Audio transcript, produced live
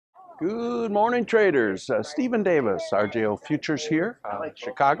Good morning, traders. Stephen Davis, RJO Futures here,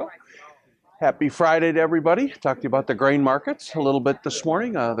 Chicago. Happy Friday to everybody. Talk to you about the grain markets a little bit this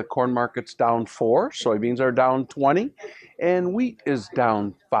morning. The corn market's down 4, soybeans are down 20, and wheat is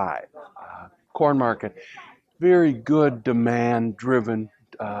down 5. Corn market, very good demand-driven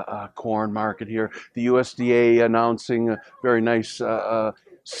corn market here. The USDA announcing a very nice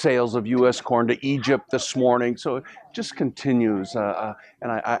sales of U.S. corn to Egypt this morning. So it just continues, and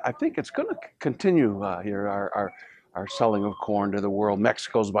I think it's going to continue here. Our selling of corn to the world.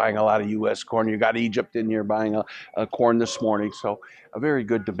 Mexico's buying a lot of U.S. corn. You got Egypt in here buying a corn this morning. So a very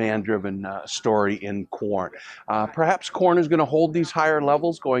good demand-driven story in corn. Perhaps corn is going to hold these higher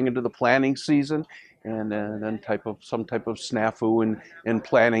levels going into the planting season, and then some type of snafu in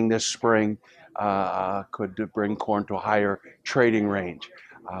planting this spring could bring corn to a higher trading range.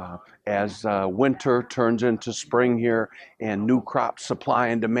 As winter turns into spring here and new crop supply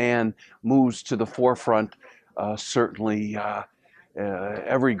and demand moves to the forefront, certainly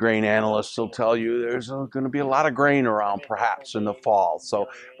every grain analyst will tell you there's going to be a lot of grain around perhaps in the fall. So,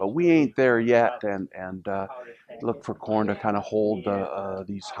 but we ain't there yet, and look for corn to kind of hold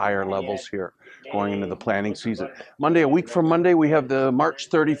these higher levels here going into the planting season. Monday, a week from Monday, we have the March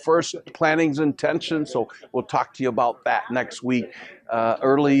 31st plantings intention, so we'll talk to you about that next week.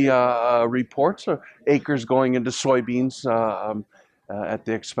 Early reports of acres going into soybeans at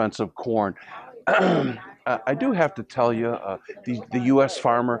the expense of corn. I do have to tell you, the U.S.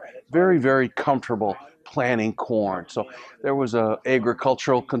 farmer, very, very comfortable planting corn. So there was a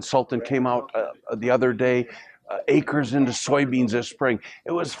agricultural consultant came out the other day, acres into soybeans this spring.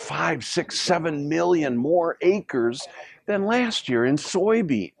 It was 5, 6, 7 million more acres than last year in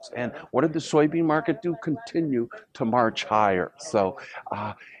soybeans. And what did the soybean market do? Continue to march higher. So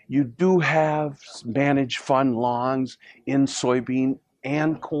you do have managed fund longs in soybean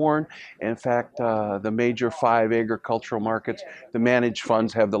and corn. In fact, the major 5 agricultural markets, the managed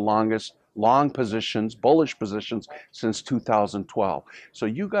funds have the longest long positions, bullish positions since 2012. So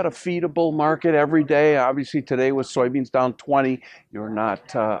you got a feedable market every day. Obviously today with soybeans down 20, you're not,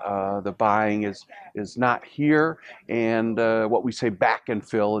 the buying is not here. And what we say back and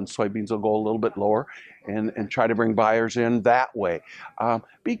fill, and soybeans will go a little bit lower and try to bring buyers in that way.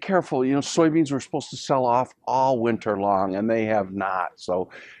 Be careful, you know, soybeans were supposed to sell off all winter long and they have not. So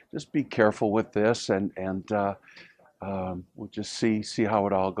just be careful with this, and we'll just see how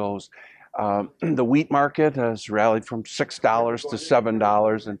it all goes. The wheat market has rallied from $6 to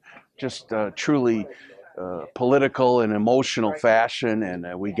 $7, and just truly political and emotional fashion.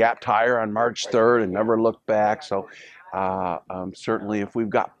 And we gapped higher on March 3rd and never looked back. So certainly, if we've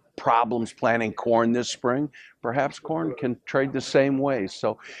got problems planting corn this spring, perhaps corn can trade the same way.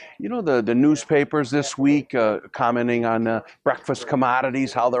 So, you know, the newspapers this week commenting on breakfast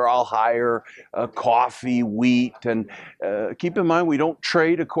commodities, how they're all higher, coffee, wheat, and keep in mind we don't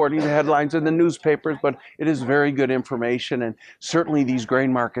trade according to headlines in the newspapers, but it is very good information, and certainly these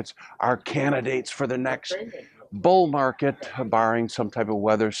grain markets are candidates for the next bull market, barring some type of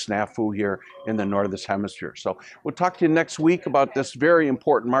weather snafu here in the northern hemisphere. So we'll talk to you next week about this very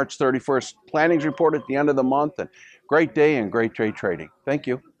important March 31st plantings report at the end of the month. And great day and great day trading. Thank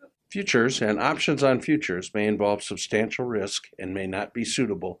you. Futures and options on futures may involve substantial risk and may not be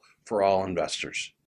suitable for all investors.